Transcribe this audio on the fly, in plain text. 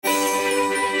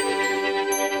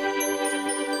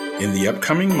In the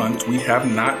upcoming month, we have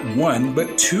not one,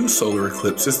 but two solar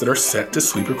eclipses that are set to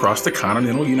sweep across the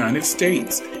continental United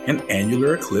States, an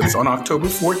annular eclipse on October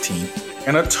 14th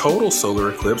and a total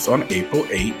solar eclipse on April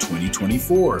 8,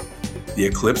 2024. The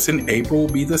eclipse in April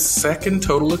will be the second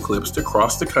total eclipse to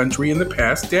cross the country in the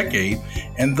past decade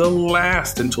and the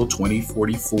last until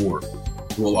 2044.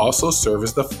 It will also serve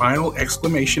as the final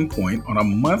exclamation point on a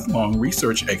month-long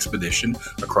research expedition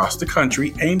across the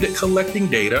country aimed at collecting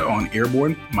data on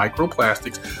airborne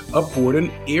microplastics aboard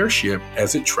an airship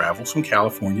as it travels from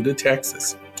California to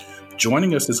Texas.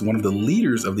 Joining us is one of the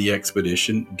leaders of the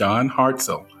expedition, Don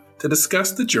Hartzell, to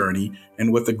discuss the journey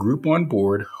and what the group on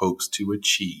board hopes to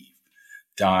achieve.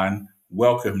 Don,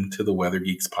 welcome to the Weather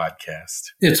Geeks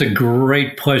podcast. It's a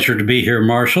great pleasure to be here,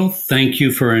 Marshall. Thank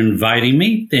you for inviting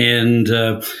me, and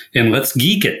let's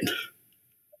geek it.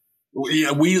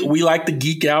 We like to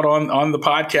geek out on the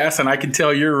podcast, and I can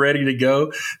tell you're ready to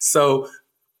go. So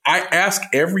I ask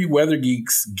every Weather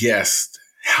Geeks guest,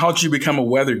 how'd you become a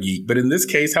weather geek? But in this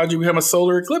case, how'd you become a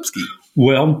solar eclipse geek?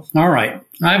 Well, all right.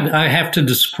 I have to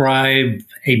describe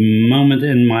a moment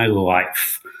in my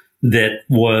life that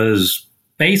was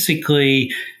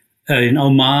basically an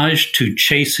homage to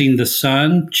chasing the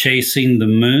sun, chasing the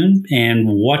moon, and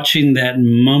watching that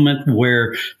moment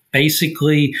where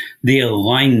basically the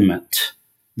alignment,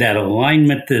 that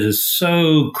alignment that is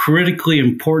so critically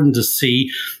important to see.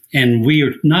 And we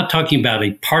are not talking about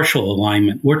a partial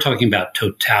alignment. We're talking about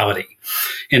totality.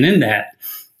 And in that,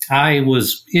 I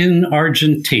was in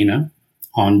Argentina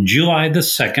on July the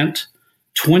 2nd,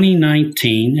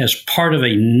 2019, as part of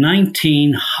a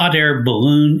 19 hot air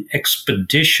balloon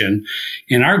expedition.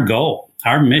 And our goal,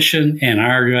 our mission, and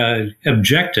our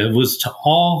objective was to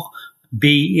all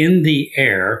be in the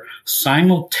air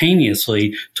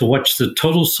simultaneously to watch the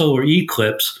total solar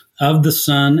eclipse of the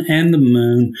sun and the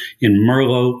moon in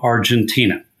Merlo,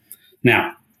 Argentina.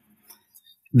 Now,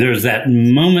 there's that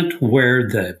moment where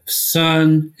the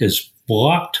sun is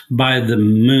blocked by the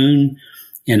moon,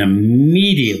 and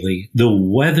immediately the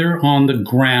weather on the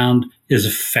ground is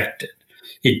affected.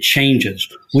 It changes.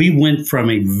 We went from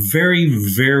a very,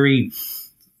 very,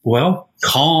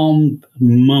 calm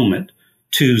moment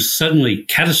to suddenly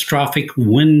catastrophic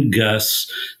wind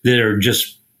gusts that are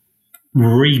just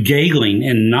regaling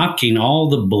and knocking all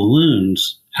the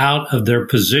balloons out of their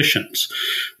positions.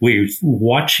 We're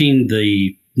watching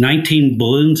the 19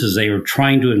 balloons as they were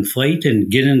trying to inflate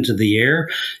and get into the air,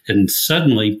 and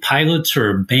suddenly pilots are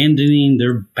abandoning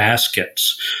their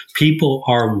baskets. People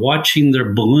are watching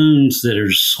their balloons that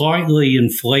are slightly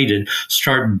inflated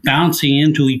start bouncing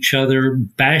into each other,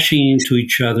 bashing into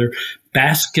each other.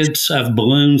 Baskets of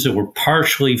balloons that were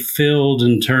partially filled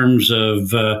in terms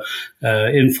of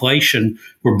inflation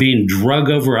were being drug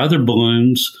over other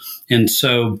balloons. And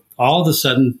so all of a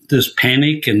sudden, this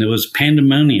panic, and there was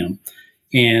pandemonium.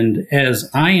 And as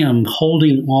I am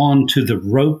holding on to the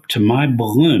rope to my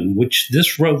balloon, which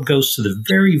this rope goes to the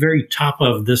very, very top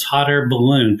of this hot air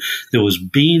balloon that was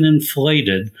being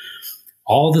inflated,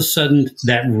 all of a sudden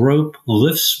that rope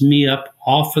lifts me up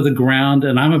off of the ground,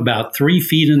 and I'm about 3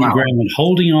 feet in the ground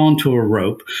holding on to a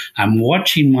rope. I'm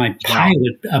watching my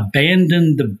pilot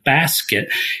abandon the basket,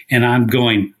 and I'm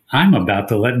going, I'm about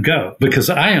to let go because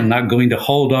I am not going to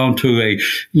hold on to a,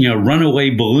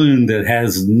 runaway balloon that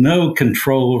has no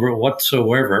control over it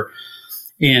whatsoever.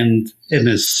 And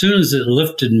as soon as it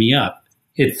lifted me up,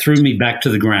 it threw me back to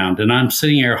the ground, and I'm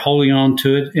sitting there holding on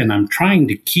to it, and I'm trying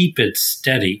to keep it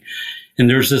steady. And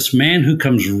there's this man who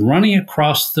comes running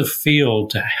across the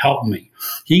field to help me.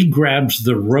 He grabs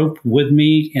the rope with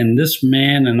me, and this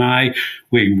man and I,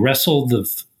 we wrestle the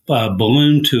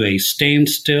balloon to a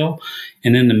standstill.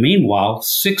 And in the meanwhile,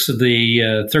 6 of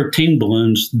the 13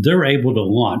 balloons, they're able to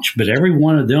launch, but every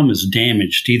one of them is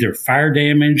damaged, either fire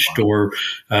damaged or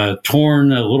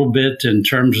torn a little bit in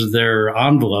terms of their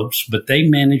envelopes, but they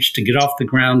managed to get off the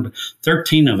ground.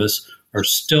 13 of us are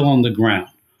still on the ground.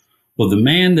 Well, the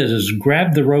man that has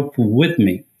grabbed the rope with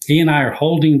me, he and I are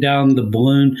holding down the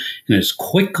balloon, and as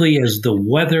quickly as the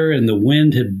weather and the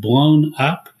wind had blown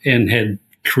up and had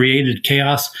created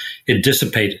chaos, it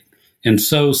dissipated. And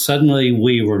so suddenly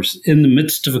we were in the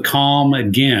midst of a calm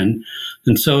again.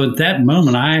 And so at that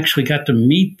moment, I actually got to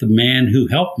meet the man who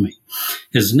helped me.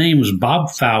 His name was Bob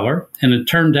Fowler, and it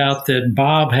turned out that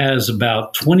Bob has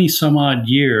about 20 some odd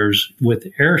years with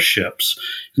airships.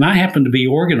 And I happened to be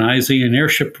organizing an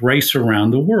airship race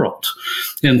around the world.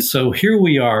 And so here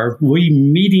we are, we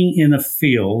meeting in a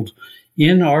field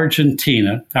in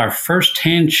Argentina. Our first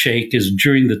handshake is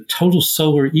during the total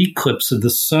solar eclipse of the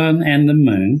sun and the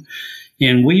moon.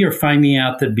 And we are finding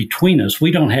out that between us,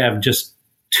 we don't have just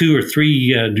 2 or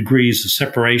 3 degrees of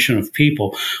separation of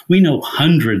people. We know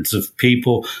hundreds of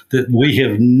people that we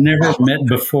have never met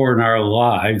before in our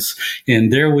lives.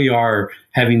 And there we are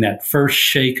having that first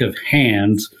shake of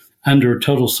hands under a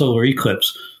total solar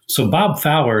eclipse. So Bob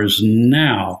Fowler is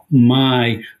now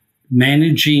my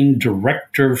managing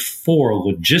director for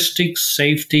logistics,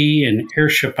 safety, and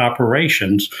airship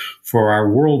operations for our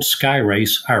World Sky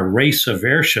Race, our race of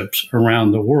airships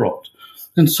around the world.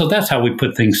 And so that's how we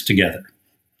put things together.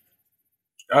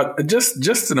 I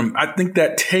think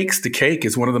that takes the cake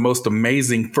is one of the most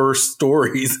amazing first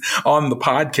stories on the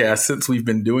podcast since we've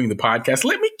been doing the podcast.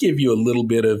 Let me give you a little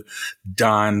bit of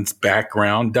Don's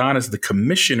background. Don is the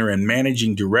commissioner and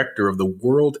managing director of the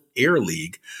World Air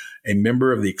League, a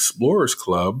member of the Explorers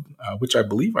Club, which I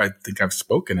think I've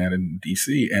spoken at in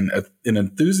DC, and an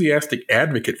enthusiastic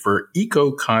advocate for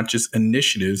eco-conscious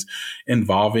initiatives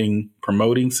involving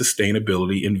promoting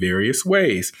sustainability in various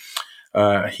ways.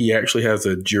 He actually has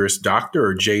a Juris Doctor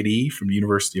or JD from the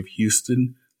University of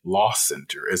Houston Law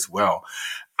Center as well.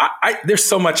 There's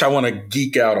so much I want to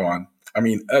geek out on. I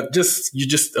mean, you're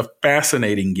just a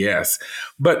fascinating guest.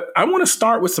 But I want to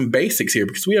start with some basics here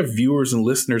because we have viewers and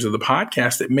listeners of the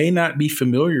podcast that may not be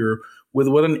familiar with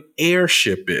what an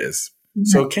airship is.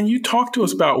 So can you talk to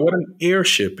us about what an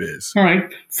airship is? All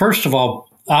right. First of all,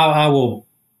 I will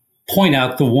point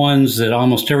out the ones that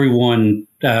almost everyone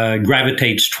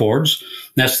gravitates towards.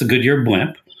 That's the Goodyear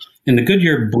blimp. And the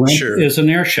Goodyear blimp is an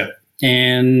airship.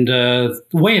 And the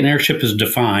way an airship is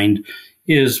defined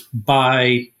is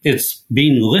by it's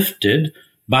being lifted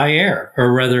by air,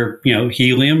 or rather,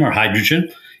 helium or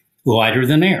hydrogen, lighter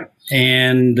than air.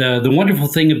 And the wonderful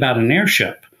thing about an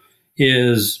airship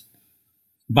is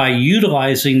by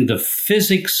utilizing the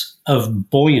physics of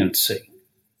buoyancy,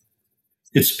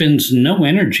 it spends no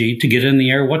energy to get in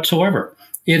the air whatsoever.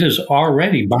 It is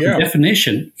already, by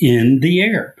definition, in the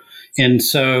air. And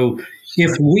so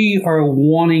if we are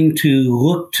wanting to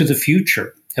look to the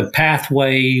future, a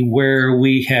pathway where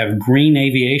we have green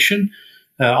aviation,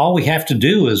 all we have to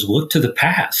do is look to the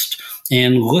past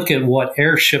and look at what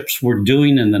airships were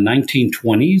doing in the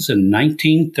 1920s and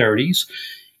 1930s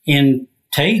and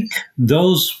take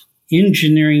those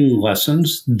engineering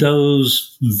lessons,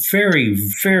 those very,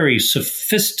 very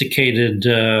sophisticated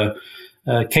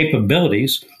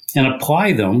capabilities, and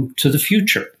apply them to the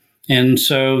future. And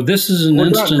so this is an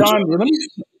instance. Don,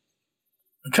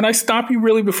 can I stop you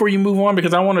really before you move on?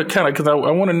 Because I want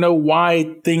to know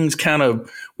why things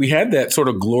we had that sort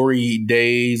of glory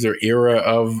days or era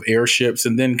of airships,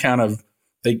 and then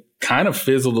they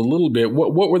fizzled a little bit.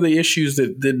 What were the issues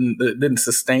that didn't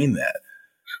sustain that?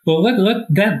 Well,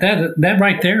 that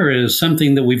right there is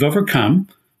something that we've overcome.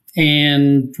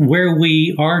 And where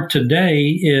we are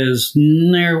today is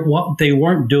near what they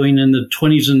weren't doing in the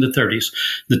 20s and the 30s.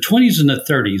 The 20s and the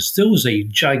 30s, there was a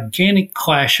gigantic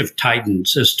clash of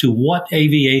titans as to what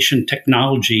aviation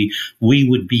technology we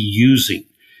would be using.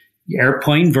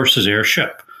 Airplane versus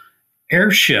airship.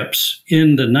 Airships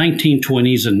in the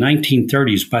 1920s and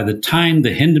 1930s, by the time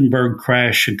the Hindenburg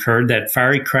crash occurred, that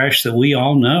fiery crash that we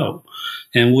all know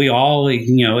and we all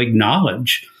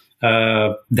acknowledge,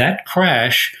 that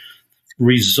crash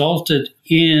resulted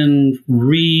in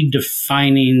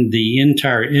redefining the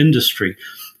entire industry.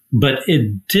 But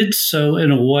it did so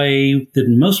in a way that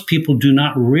most people do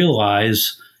not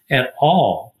realize at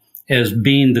all as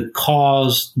being the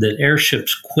cause that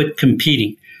airships quit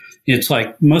competing. It's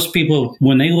like most people,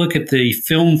 when they look at the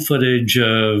film footage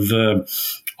of the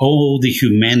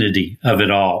humanity of it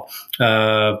all,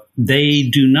 they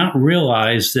do not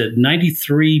realize that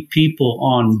 93 people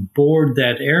on board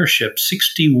that airship,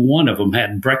 61 of them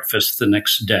had breakfast the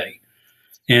next day.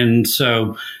 And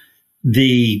so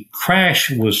the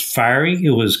crash was fiery,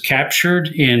 it was captured,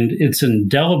 and it's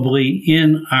indelibly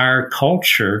in our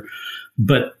culture.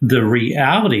 But the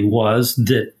reality was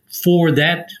that for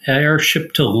that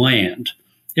airship to land,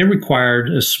 it required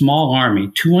a small army,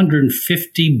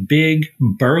 250 big,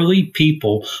 burly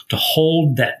people to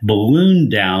hold that balloon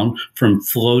down from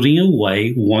floating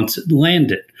away once it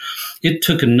landed. It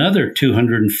took another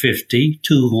 250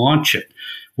 to launch it,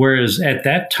 whereas at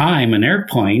that time, an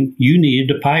airplane, you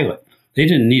needed a pilot. They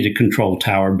didn't need a control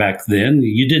tower back then.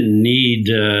 You didn't need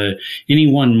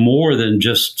anyone more than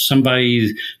just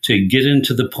somebody to get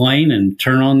into the plane and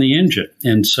turn on the engine.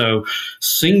 And so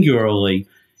singularly,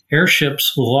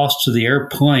 airships lost to the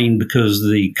airplane because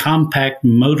the compact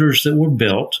motors that were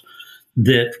built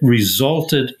that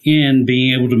resulted in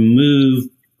being able to move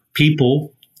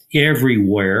people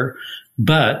everywhere,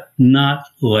 but not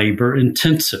labor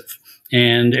intensive.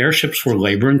 and airships were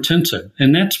labor intensive.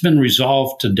 And that's been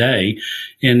resolved today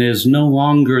and is no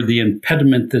longer the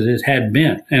impediment that it had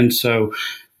been. And so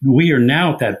we are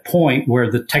now at that point where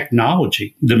the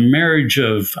technology, the marriage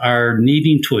of our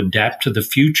needing to adapt to the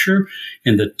future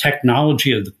and the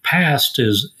technology of the past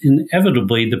is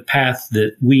inevitably the path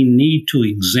that we need to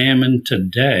examine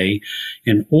today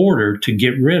in order to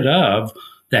get rid of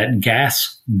that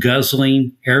gas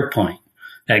guzzling airplane.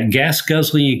 That gas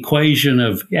guzzling equation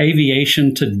of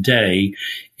aviation today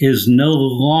is no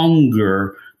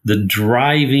longer the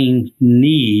driving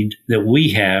need that we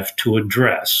have to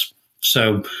address.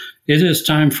 So it is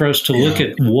time for us to look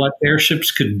at what airships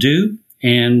could do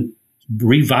and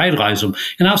revitalize them.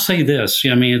 And I'll say this,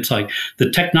 I mean, it's like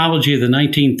the technology of the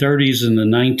 1930s and the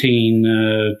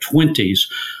 1920s.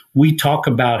 We talk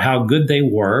about how good they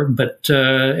were, but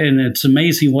and it's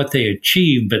amazing what they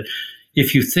achieved. But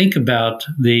if you think about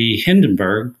the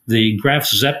Hindenburg, the Graf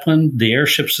Zeppelin, the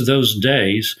airships of those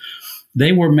days,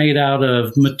 they were made out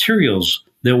of materials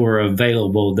that were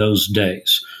available those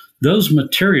days. Those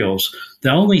materials,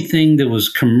 the only thing that was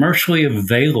commercially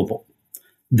available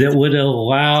that would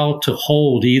allow to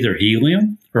hold either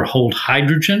helium or hold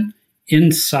hydrogen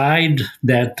inside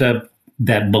that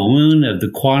balloon of the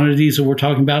quantities that we're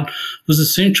talking about was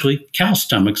essentially cow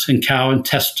stomachs and cow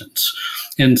intestines.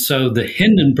 And so the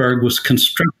Hindenburg was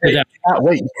constructed.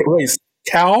 Wait,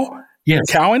 cow? Yes.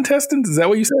 Cow intestines? Is that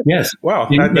what you said? Yes. Wow.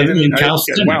 In cow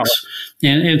stomachs. Wow.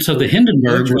 And so the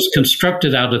Hindenburg was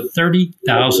constructed out of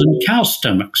 30,000 cow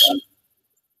stomachs.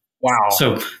 Wow.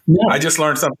 So now, I just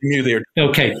learned something new there.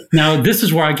 Okay. Now, this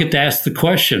is where I get to ask the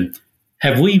question,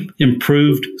 have we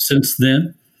improved since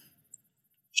then?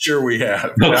 Sure we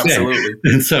have. Okay. Absolutely.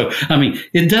 And so, I mean,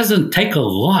 it doesn't take a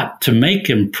lot to make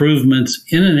improvements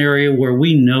in an area where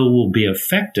we know will be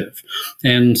effective.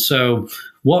 And so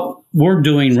what we're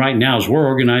doing right now is we're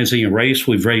organizing a race.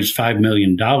 We've raised $5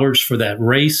 million for that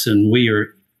race, and we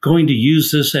are going to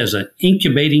use this as an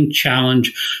incubating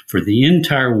challenge for the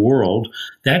entire world.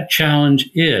 That challenge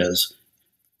is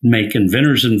make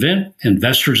inventors invent,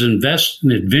 investors invest,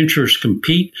 and adventurers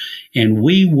compete. And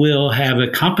we will have a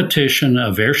competition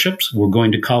of airships. We're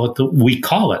going to call it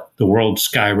the World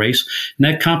Sky Race. And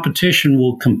that competition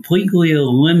will completely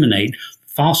eliminate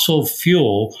fossil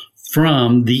fuel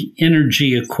from the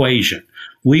energy equation.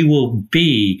 We will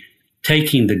be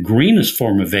taking the greenest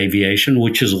form of aviation,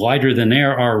 which is lighter than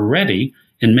air already,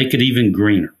 and make it even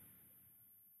greener.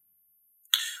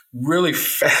 Really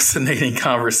fascinating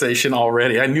conversation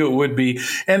already. I knew it would be.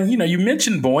 And, you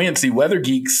mentioned buoyancy. Weather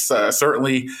geeks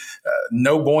certainly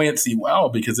know buoyancy well,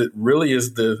 because it really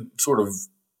is the sort of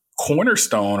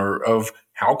cornerstone of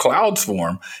how clouds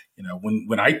form.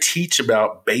 When I teach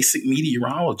about basic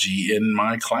meteorology in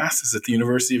my classes at the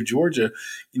University of Georgia,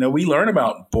 we learn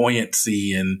about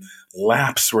buoyancy and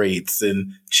lapse rates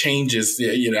and changes.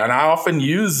 And I often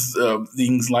use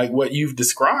things like what you've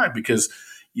described, because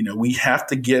we have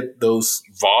to get those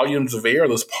volumes of air,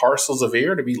 those parcels of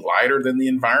air, to be lighter than the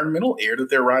environmental air that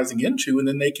they're rising into. And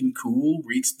then they can cool,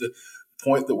 reach the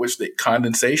point at which the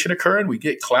condensation occur, and we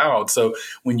get clouds. So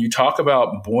when you talk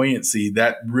about buoyancy,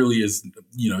 that really is,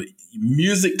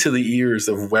 music to the ears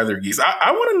of weather geeks.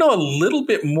 I want to know a little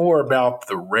bit more about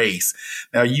the race.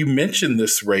 Now, you mentioned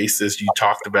this race as you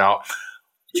talked about.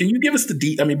 Can you give us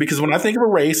because when I think of a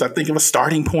race, I think of a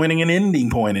starting point and an ending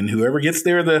point, and whoever gets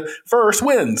there the first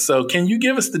wins. So can you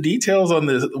give us the details on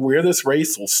where this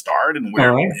race will start and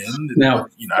where it will end? Now,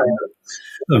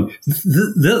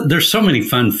 there's so many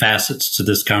fun facets to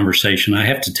this conversation, I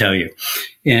have to tell you.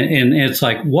 And it's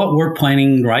like what we're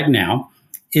planning right now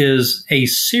is a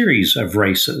series of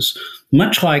races,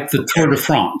 much like the Tour de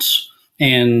France.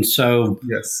 And so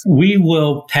we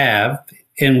will have...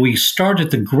 And we start at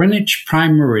the Greenwich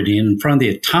Prime Meridian in front of the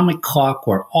atomic clock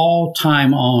where all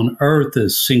time on Earth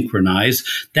is synchronized.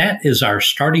 That is our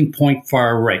starting point for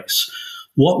our race.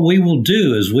 What we will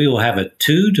do is we will have a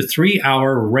 2 to 3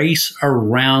 hour race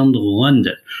around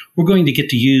London. We're going to get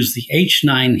to use the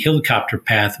H9 helicopter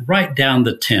path right down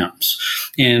the Thames.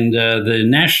 And the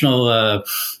National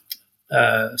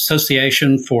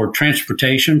Association for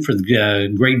Transportation for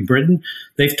Great Britain,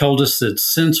 they've told us that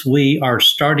since we are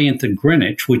starting at the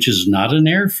Greenwich, which is not an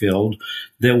airfield,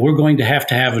 that we're going to have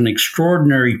an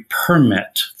extraordinary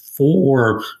permit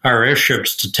for our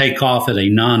airships to take off at a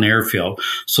non-airfield.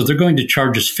 So they're going to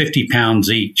charge us £50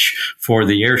 each for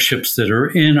the airships that are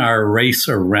in our race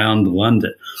around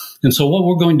London. And so what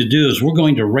we're going to do is we're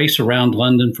going to race around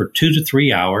London for 2 to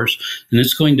 3 hours, and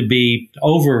it's going to be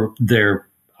over their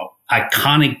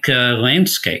iconic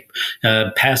landscape,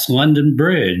 past London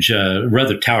Bridge,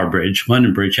 rather Tower Bridge.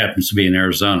 London Bridge happens to be in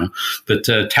Arizona, but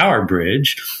Tower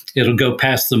Bridge, it'll go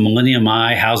past the Millennium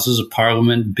Eye, Houses of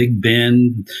Parliament, Big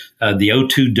Ben, the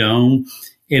O2 Dome.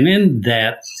 And in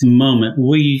that moment,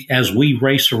 as we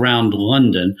race around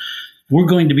London, we're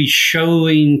going to be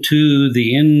showing to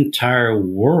the entire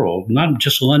world, not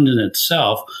just London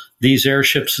itself, these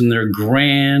airships and their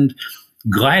grand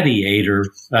gladiator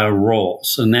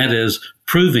roles, and that is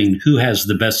proving who has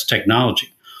the best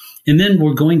technology. And then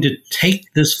we're going to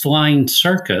take this flying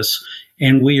circus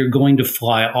and we are going to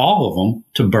fly all of them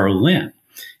to Berlin.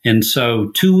 And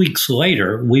so 2 weeks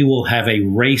later, we will have a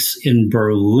race in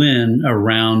Berlin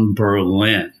around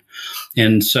Berlin.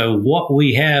 And so what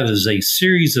we have is a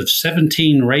series of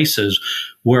 17 races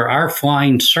where our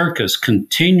flying circus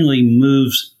continually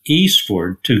moves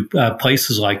eastward to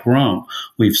places like Rome.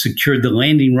 We've secured the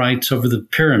landing rights over the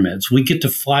pyramids. We get to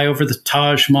fly over the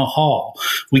Taj Mahal.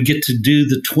 We get to do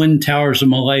the Twin Towers of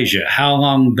Malaysia,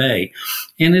 Halong Bay.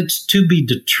 And it's to be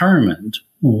determined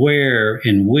where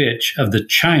and which of the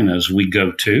Chinas we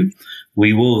go to.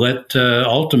 We will let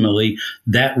ultimately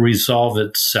that resolve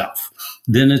itself.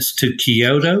 Then it's to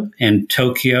Kyoto and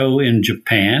Tokyo in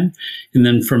Japan. And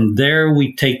then from there,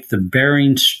 we take the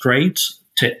Bering Straits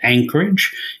to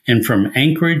Anchorage. And from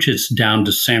Anchorage, it's down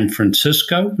to San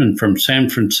Francisco. And from San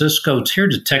Francisco, it's here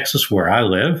to Texas, where I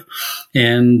live.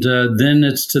 And then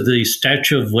it's to the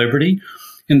Statue of Liberty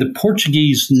and the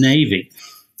Portuguese Navy.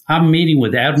 I'm meeting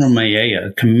with Admiral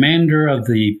Maia, commander of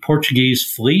the Portuguese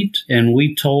fleet, and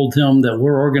we told him that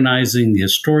we're organizing the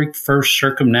historic first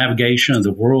circumnavigation of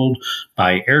the world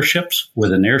by airships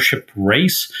with an airship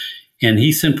race. And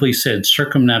he simply said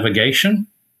circumnavigation.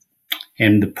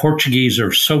 And the Portuguese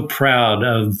are so proud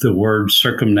of the word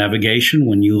circumnavigation.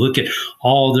 When you look at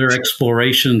all their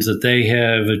explorations that they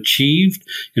have achieved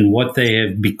and what they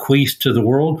have bequeathed to the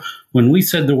world, when we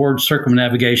said the word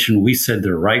circumnavigation, we said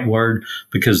the right word,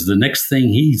 because the next thing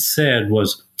he said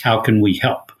was, how can we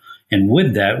help? And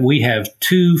with that, we have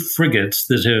 2 frigates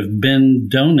that have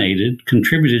been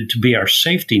contributed to be our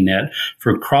safety net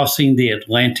for crossing the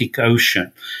Atlantic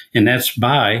Ocean. And that's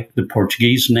by the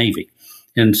Portuguese Navy.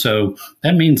 And so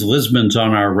that means Lisbon's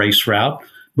on our race route,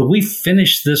 but we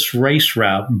finished this race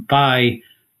route by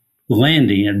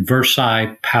landing at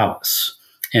Versailles Palace.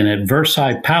 And at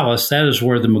Versailles Palace, that is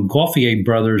where the Montgolfier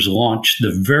brothers launched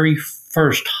the very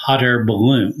first hot air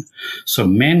balloon. So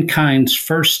mankind's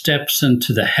first steps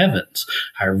into the heavens,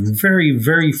 our very,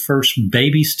 very first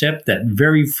baby step, that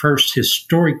very first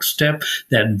historic step,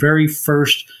 that very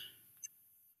first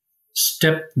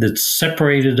step that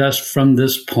separated us from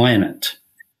this planet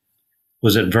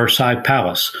was at Versailles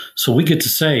Palace. So we get to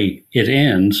say it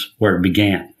ends where it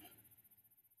began.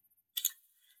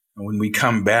 When we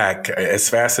come back, as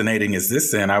fascinating as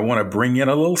this is, I want to bring in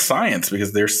a little science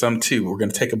because there's some too. We're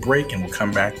going to take a break and we'll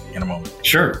come back in a moment.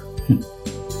 Sure.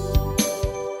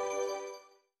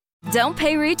 Don't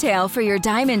pay retail for your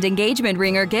diamond engagement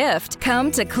ring or gift. Come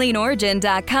to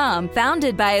CleanOrigin.com.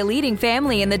 Founded by a leading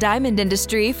family in the diamond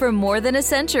industry for more than a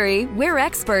century, we're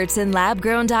experts in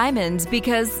lab-grown diamonds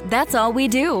because that's all we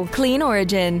do. Clean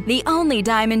Origin, the only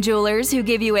diamond jewelers who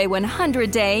give you a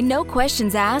 100-day, no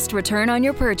questions asked return on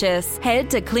your purchase. Head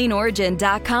to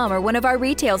CleanOrigin.com or one of our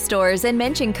retail stores and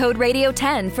mention code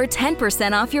Radio10 for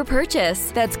 10% off your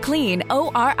purchase. That's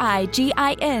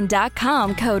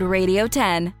CleanOrigin.com, code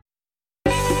Radio10.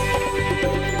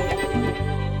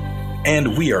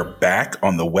 And we are back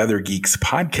on the Weather Geeks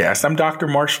podcast. I'm Dr.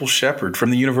 Marshall Shepard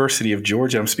from the University of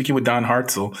Georgia. I'm speaking with Don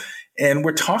Hartzell, and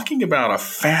we're talking about a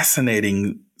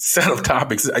fascinating set of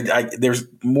topics. There's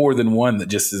more than one that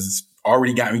just has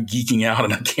already got me geeking out,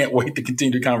 and I can't wait to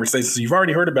continue the conversation. So you've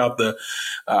already heard about the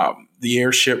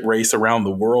airship race around the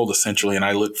world, essentially, and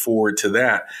I look forward to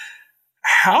that.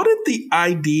 How did the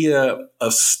idea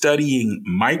of studying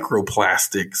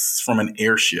microplastics from an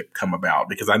airship come about?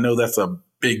 Because I know that's a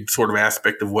big sort of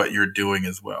aspect of what you're doing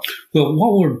as well. Well,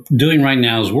 what we're doing right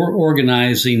now is we're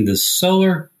organizing the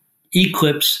Solar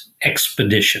Eclipse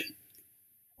Expedition.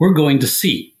 We're going to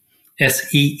see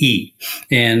SEE.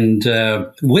 And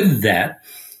with that,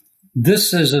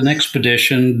 this is an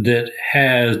expedition that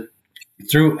has,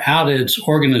 throughout its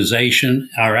organization,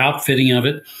 our outfitting of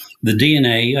it, the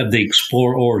DNA of the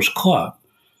Explorers Club.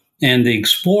 And the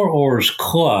Explorers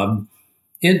Club,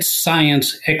 its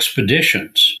science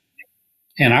expeditions,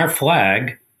 and our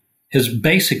flag is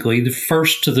basically the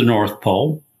first to the North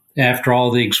Pole. After all,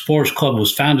 the Explorers Club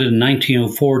was founded in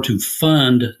 1904 to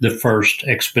fund the first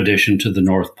expedition to the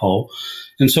North Pole.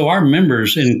 And so our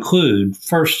members include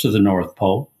first to the North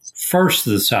Pole, first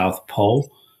to the South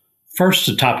Pole, first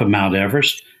to top of Mount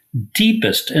Everest,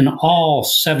 deepest in all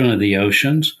 7 of the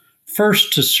oceans,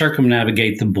 first to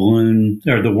circumnavigate the balloon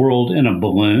or the world in a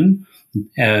balloon,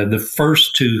 the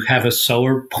first to have a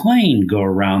solar plane go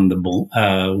around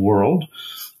the world,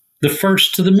 the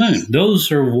first to the moon.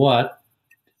 Those are what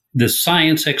the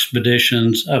science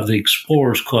expeditions of the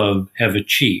Explorers Club have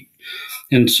achieved.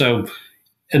 And so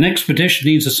an expedition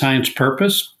needs a science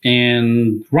purpose.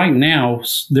 And right now,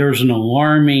 there's an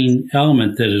alarming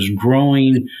element that is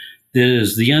growing, that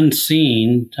is the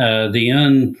unseen,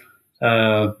 the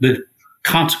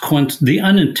consequence, the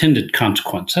unintended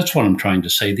consequence. That's what I'm trying to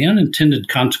say. The unintended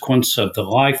consequence of the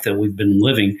life that we've been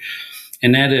living.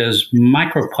 And that is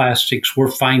microplastics.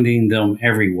 We're finding them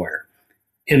everywhere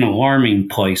in alarming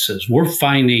places. We're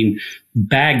finding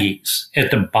baggies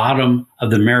at the bottom of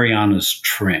the Marianas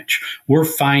Trench. We're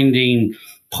finding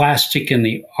plastic in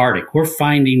the Arctic. We're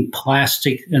finding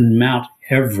plastic in Mount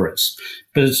Everest,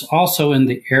 but it's also in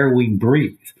the air we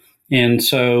breathe. And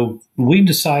so we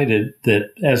decided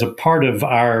that as a part of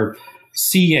our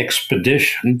sea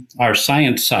expedition, our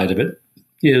science side of it,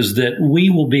 is that we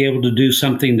will be able to do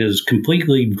something that is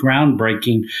completely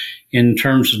groundbreaking in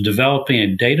terms of developing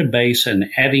a database and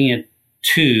adding it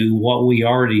to what we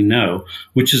already know,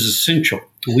 which is essential.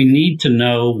 We need to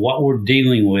know what we're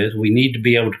dealing with. We need to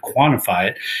be able to quantify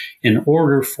it in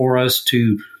order for us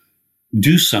to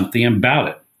do something about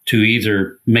it, to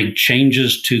either make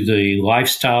changes to the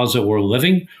lifestyles that we're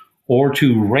living or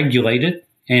to regulate it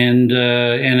and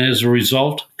as a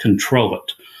result, control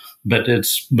it. But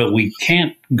we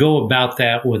can't go about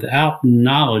that without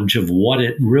knowledge of what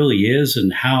it really is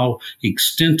and how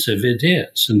extensive it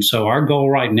is. And so our goal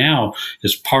right now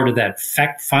is part of that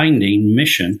fact-finding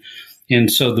mission.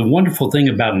 And so the wonderful thing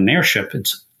about an airship,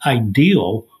 it's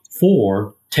ideal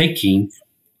for taking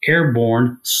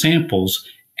airborne samples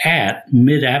at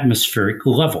mid-atmospheric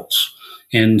levels.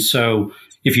 And so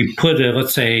if you put,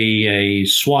 let's say, a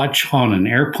swatch on an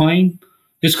airplane,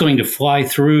 it's going to fly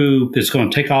through, it's going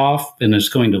to take off, and it's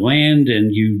going to land,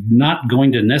 and you're not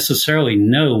going to necessarily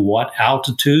know what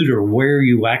altitude or where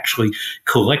you actually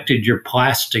collected your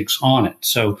plastics on it.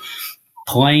 So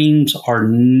planes are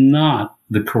not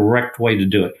the correct way to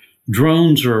do it.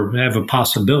 Drones have a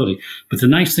possibility. But the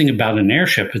nice thing about an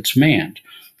airship, it's manned.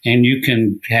 And you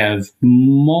can have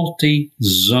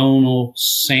multi-zonal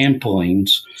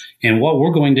samplings. And what we're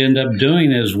going to end up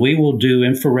doing is we will do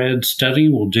infrared study.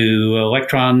 We'll do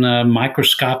electron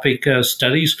microscopic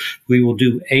studies. We will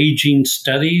do aging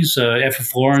studies,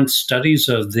 efflorescence studies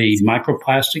of the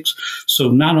microplastics. So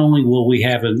not only will we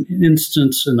have an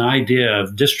idea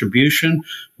of distribution,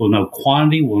 we'll know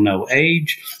quantity, we'll know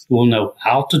age, we'll know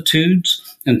altitudes.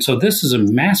 And so this is a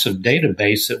massive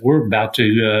database that we're about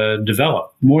to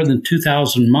develop, more than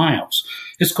 2,000 miles.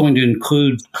 It's going to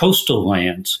include coastal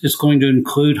lands. It's going to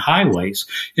include highways.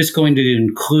 It's going to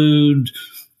include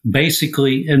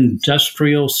basically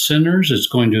industrial centers. It's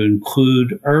going to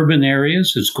include urban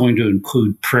areas. It's going to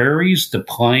include prairies, the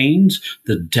plains,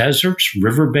 the deserts,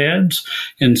 riverbeds.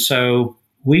 And so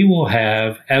we will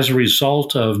have, as a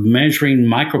result of measuring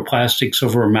microplastics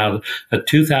over about a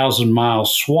 2,000-mile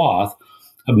swath,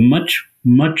 a much,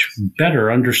 much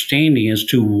better understanding as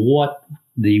to what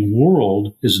the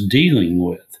world is dealing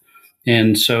with.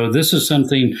 And so this is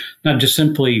something not just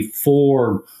simply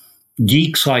for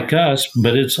geeks like us,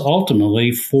 but it's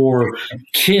ultimately for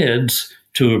kids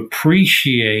to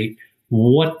appreciate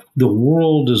what the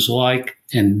world is like,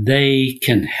 and they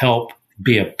can help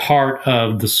be a part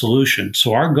of the solution.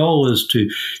 So our goal is to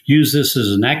use this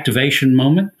as an activation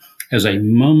moment, as a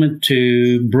moment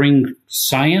to bring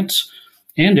science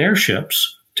and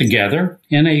airships together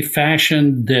in a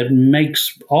fashion that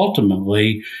makes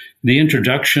ultimately the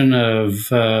introduction of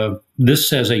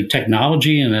this as a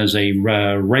technology and as a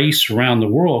race around the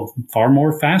world far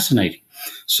more fascinating.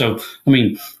 So, I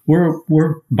mean,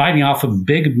 we're biting off a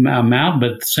big amount,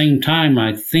 but at the same time,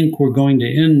 I think we're going to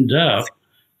end up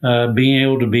being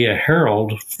able to be a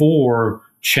herald for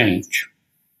change.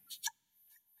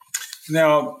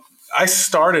 Now, I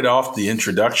started off the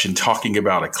introduction talking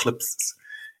about eclipses,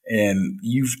 and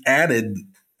you've added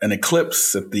an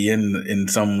eclipse at the end in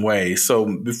some way.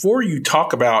 So before you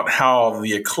talk about how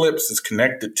the eclipse is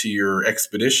connected to your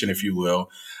expedition, if you will,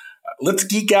 let's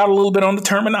geek out a little bit on the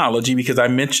terminology, because I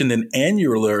mentioned an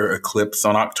annular eclipse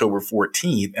on October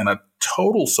 14th and a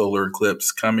total solar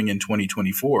eclipse coming in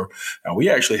 2024. Now, we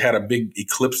actually had a big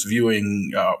eclipse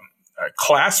viewing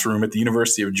classroom at the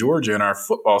University of Georgia in our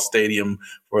football stadium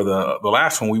for the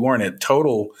last one. We weren't at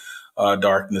total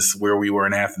darkness where we were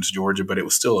in Athens, Georgia, but it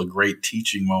was still a great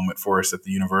teaching moment for us at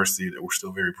the university that we're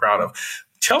still very proud of.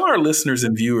 Tell our listeners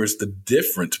and viewers the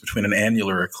difference between an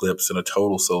annular eclipse and a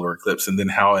total solar eclipse, and then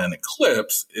how an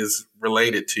eclipse is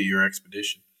related to your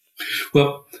expedition.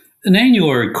 Well, an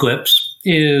annular eclipse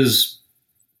is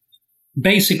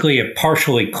basically a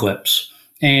partial eclipse,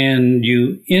 and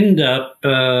you end up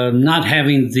not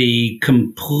having the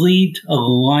complete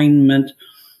alignment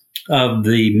of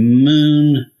the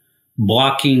moon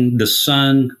blocking the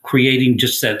sun, creating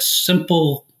just that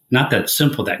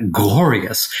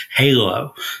glorious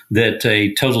halo that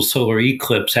a total solar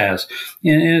eclipse has.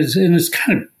 And it's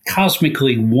kind of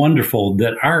cosmically wonderful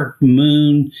that our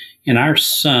moon and our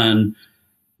sun,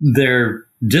 their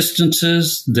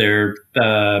distances, their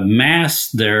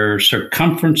mass, their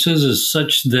circumferences is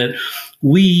such that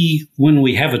when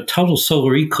we have a total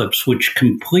solar eclipse, which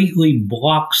completely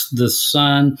blocks the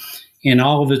sun and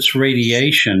all of its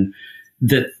radiation,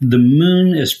 that the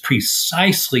moon is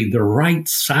precisely the right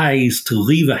size to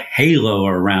leave a halo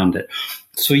around it.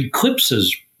 So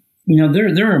eclipses,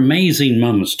 they're amazing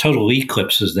moments, total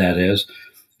eclipses, that is,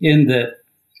 in that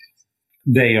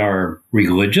they are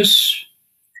religious,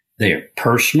 they are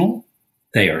personal,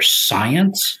 they are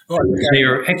science, they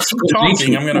are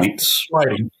exclamation points.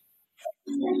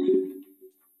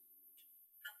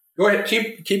 Go ahead,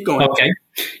 keep going. Okay.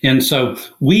 And so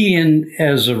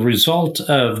as a result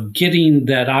of getting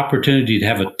that opportunity to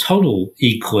have a total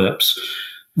eclipse,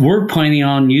 we're planning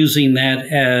on using that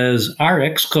as our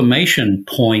exclamation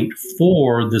point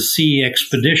for the sea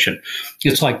expedition.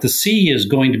 It's like the sea is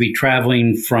going to be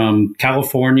traveling from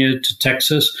California to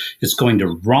Texas. It's going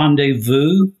to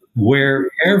rendezvous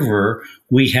wherever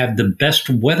we have the best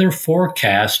weather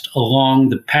forecast along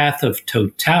the path of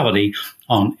totality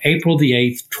on April the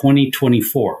 8th,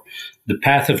 2024. The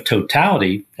path of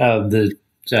totality of the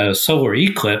solar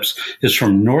eclipse is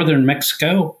from northern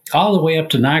Mexico all the way up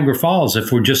to Niagara Falls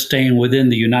if we're just staying within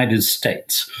the United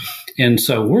States. And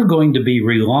so we're going to be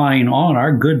relying on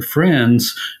our good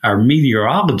friends, our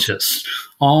meteorologists,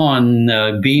 on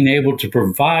being able to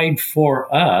provide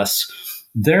for us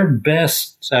their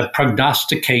best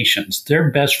prognostications, their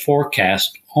best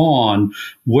forecast on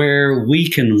where we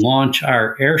can launch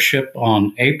our airship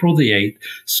on April the 8th,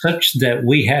 such that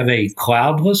we have a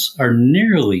cloudless or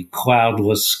nearly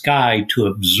cloudless sky to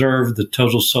observe the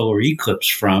total solar eclipse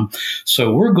from.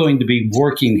 So we're going to be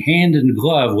working hand in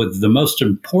glove with the most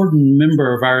important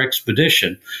member of our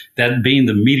expedition, that being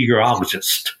the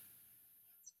meteorologist.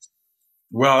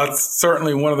 Well, that's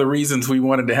certainly one of the reasons we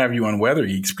wanted to have you on Weather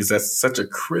Geeks, because that's such a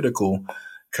critical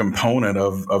component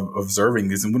of observing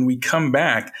these. And when we come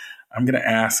back, I'm going to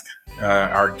ask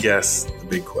our guests the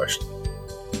big question.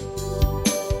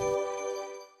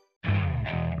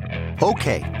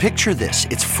 Okay, picture this.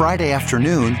 It's Friday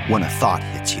afternoon when a thought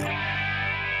hits you.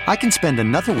 I can spend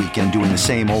another weekend doing the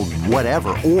same old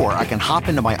whatever, or I can hop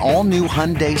into my all-new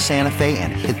Hyundai Santa Fe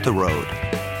and hit the road.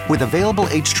 With available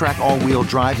H-Track all-wheel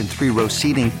drive and 3-row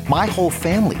seating, my whole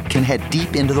family can head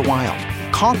deep into the wild.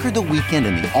 Conquer the weekend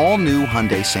in the all-new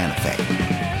Hyundai Santa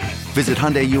Fe. Visit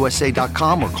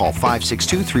HyundaiUSA.com or call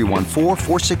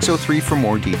 562-314-4603 for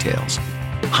more details.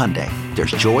 Hyundai,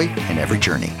 there's joy in every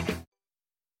journey.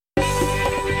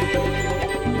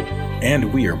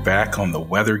 And we are back on the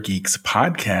Weather Geeks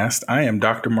podcast. I am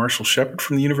Dr. Marshall Shepard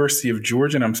from the University of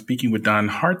Georgia, and I'm speaking with Don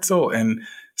Hartzell, and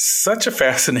such a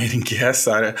fascinating guest.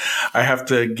 I have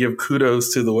to give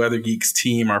kudos to the Weather Geeks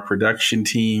team, our production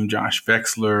team, Josh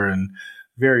Vexler, and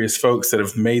various folks that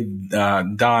have made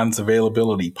Don's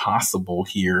availability possible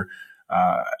here.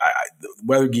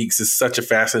 Weather Geeks is such a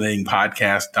fascinating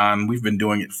podcast, Don. We've been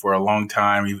doing it for a long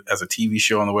time as a TV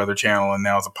show on the Weather Channel, and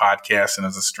now as a podcast and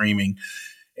as a streaming.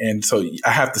 And so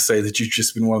I have to say that you've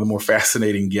just been one of the more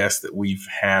fascinating guests that we've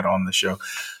had on the show.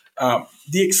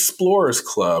 The Explorers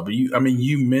Club.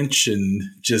 You mentioned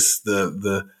just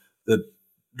the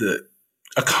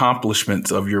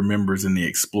accomplishments of your members in the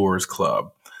Explorers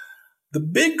Club. The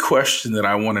big question that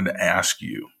I wanted to ask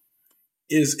you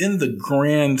is, in the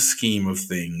grand scheme of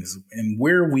things and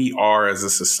where we are as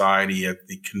a society at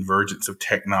the convergence of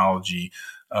technology,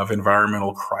 of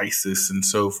environmental crisis and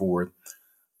so forth,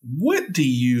 what do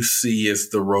you see as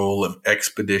the role of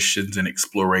expeditions and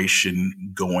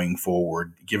exploration going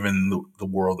forward, given the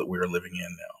world that we're living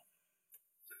in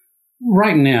now?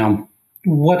 Right now,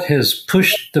 what has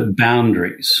pushed the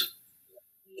boundaries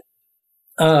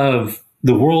of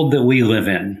the world that we live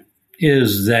in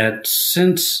is that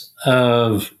sense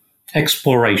of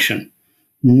exploration,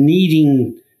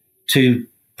 needing to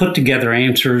put together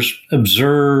answers,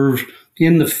 observe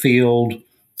in the field,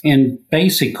 and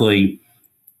basically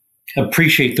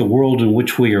appreciate the world in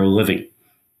which we are living.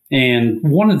 And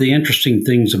one of the interesting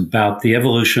things about the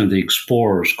evolution of the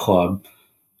Explorers Club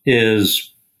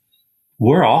is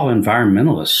we're all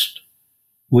environmentalists.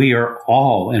 We are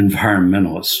all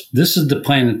environmentalists. This is the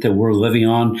planet that we're living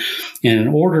on. And in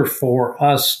order for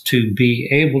us to be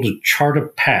able to chart a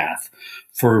path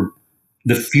for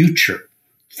the future,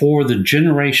 for the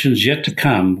generations yet to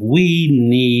come, we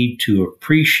need to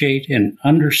appreciate and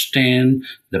understand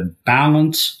the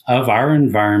balance of our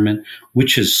environment,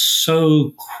 which is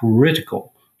so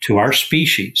critical to our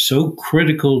species, so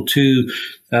critical to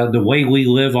the way we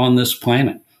live on this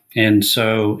planet. And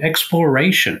so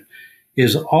exploration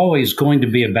is always going to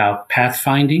be about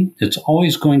pathfinding. It's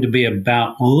always going to be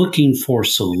about looking for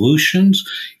solutions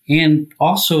and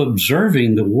also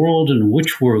observing the world in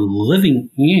which we're living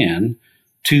in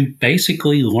to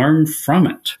basically learn from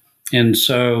it. And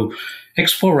so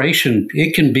exploration,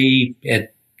 it can be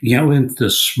at, in the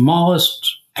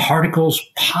smallest particles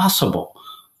possible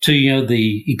to,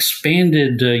 the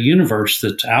expanded universe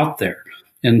that's out there.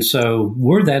 And so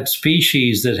we're that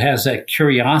species that has that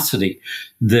curiosity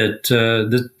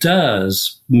that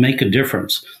does make a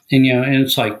difference. And, and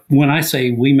it's like when I say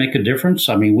we make a difference,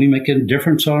 I mean, we make a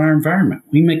difference on our environment.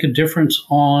 We make a difference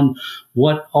on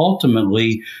what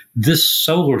ultimately this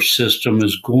solar system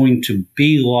is going to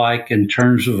be like in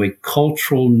terms of a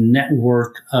cultural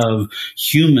network of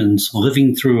humans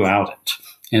living throughout it.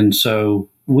 And so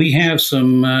we have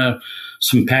some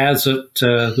paths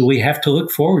that we have to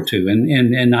look forward to.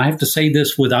 And I have to say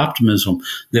this with optimism,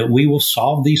 that we will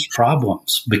solve these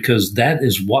problems because that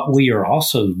is what we are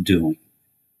also doing.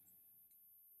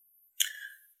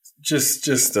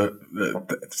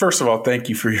 First of all, thank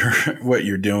you for what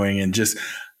you're doing. And just,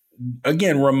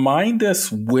 again, remind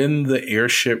us when the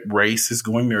airship race is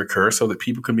going to occur so that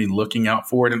people can be looking out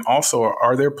for it. And also,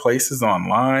 are there places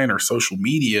online or social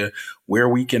media where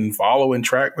we can follow and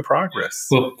track the progress?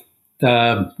 Well,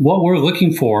 what we're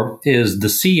looking for is the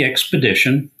Sea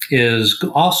Expedition is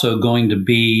also going to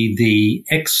be the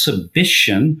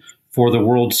exhibition for the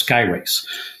World Sky Race.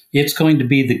 It's going to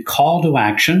be the call to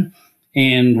action.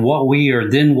 And what we are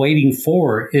then waiting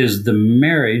for is the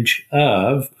marriage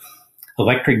of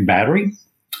electric battery,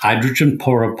 hydrogen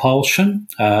propulsion,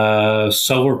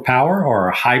 solar power or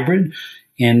a hybrid,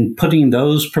 and putting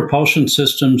those propulsion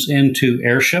systems into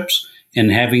airships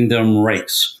and having them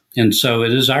race. And so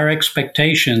it is our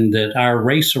expectation that our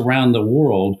race around the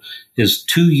world is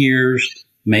 2 years,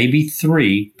 maybe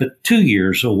 3, but 2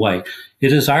 years away.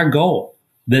 It is our goal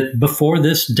that before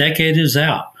this decade is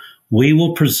out, we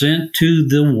will present to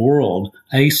the world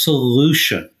a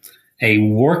solution, a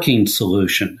working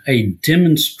solution, a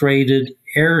demonstrated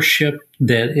airship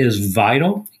that is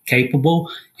vital,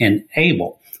 capable, and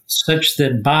able, such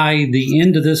that by the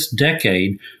end of this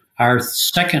decade, our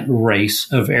second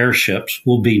race of airships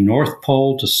will be North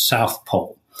Pole to South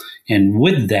Pole. And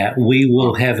with that, we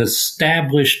will have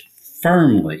established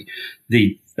firmly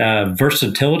the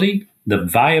versatility, the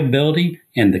viability,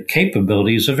 and the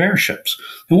capabilities of airships.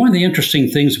 And one of the interesting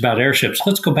things about airships,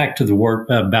 let's go back to the word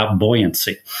about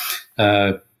buoyancy.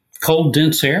 Cold,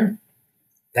 dense air,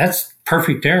 that's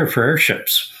perfect air for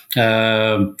airships.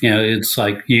 It's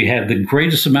like you have the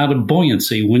greatest amount of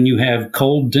buoyancy when you have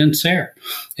cold, dense air.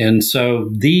 And so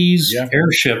these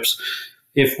airships,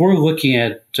 if we're looking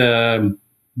at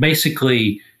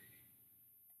basically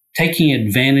taking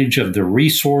advantage of the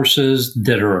resources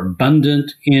that are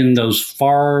abundant in those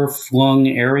far-flung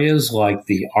areas like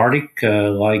the Arctic,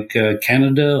 like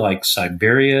Canada, like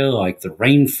Siberia, like the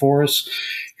rainforests,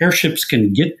 airships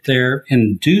can get there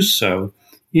and do so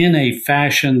in a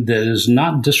fashion that is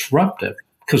not disruptive.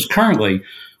 Because currently,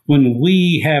 when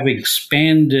we have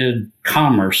expanded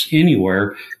commerce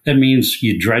anywhere, that means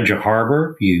you dredge a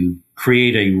harbor, you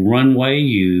create a runway,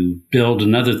 you build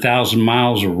another 1,000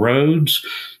 miles of roads,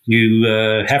 you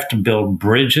have to build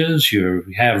bridges, you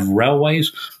have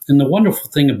railways. And the wonderful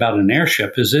thing about an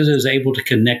airship is it is able to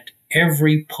connect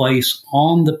every place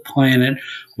on the planet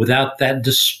without that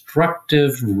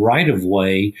destructive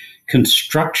right-of-way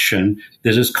construction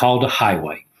that is called a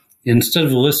highway. Instead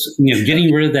of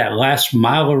getting rid of that last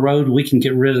mile of road, we can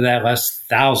get rid of that last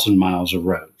 1,000 miles of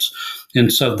roads.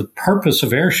 And so the purpose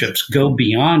of airships go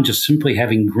beyond just simply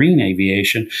having green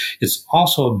aviation. It's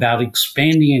also about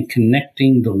expanding and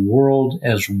connecting the world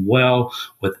as well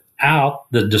without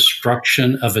the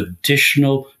destruction of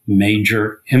additional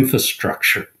major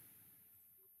infrastructure.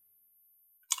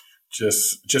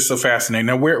 Just so fascinating.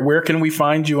 Now, where can we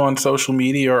find you on social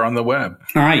media or on the web?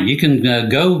 All right, you can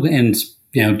go and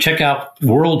check out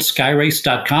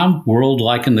worldskyrace.com, world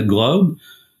like in the globe,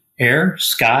 air,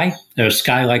 sky,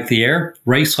 sky like the air,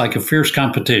 race like a fierce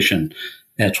competition.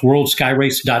 That's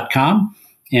worldskyrace.com.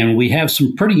 And we have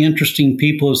some pretty interesting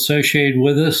people associated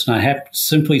with us. And I have to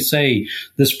simply say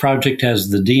this project has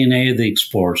the DNA of the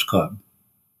Explorers Club.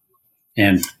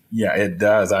 And yeah, it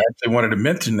does. I actually wanted to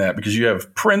mention that because you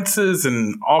have princes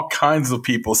and all kinds of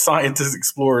people, scientists,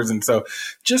 explorers. And so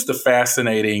just a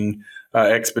fascinating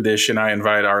expedition. I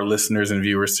invite our listeners and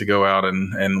viewers to go out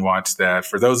and watch that.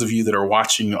 For those of you that are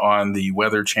watching on the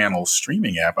Weather Channel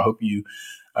streaming app, I hope you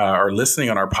are listening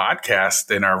on our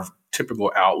podcast and our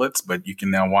typical outlets, but you can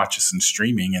now watch us in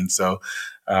streaming. And so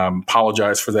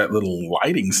apologize for that little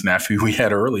lighting snafu we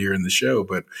had earlier in the show,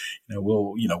 but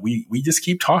we just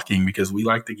keep talking because we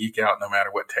like to geek out no matter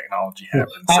what technology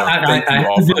happens. So thank you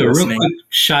all for listening. Real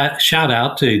quick shout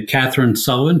out to Catherine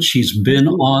Sullivan. She's been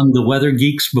on the Weather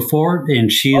Geeks before, and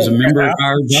she is a member of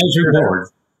our advisory board.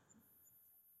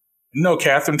 No,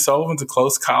 Catherine Sullivan's a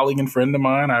close colleague and friend of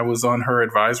mine. I was on her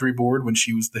advisory board when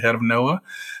she was the head of NOAA,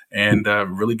 and a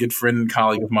really good friend and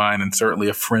colleague of mine, and certainly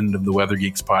a friend of the Weather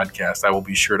Geeks podcast. I will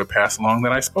be sure to pass along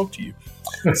that I spoke to you.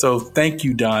 So thank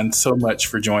you, Don, so much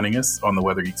for joining us on the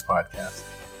Weather Geeks podcast.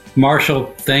 Marshall,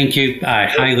 thank you. I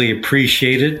highly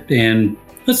appreciate it, and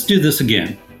let's do this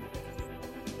again.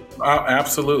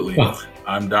 Absolutely. Oh.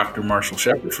 I'm Dr. Marshall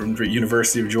Shepard from the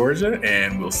University of Georgia,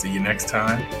 and we'll see you next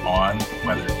time on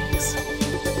Weather Geeks.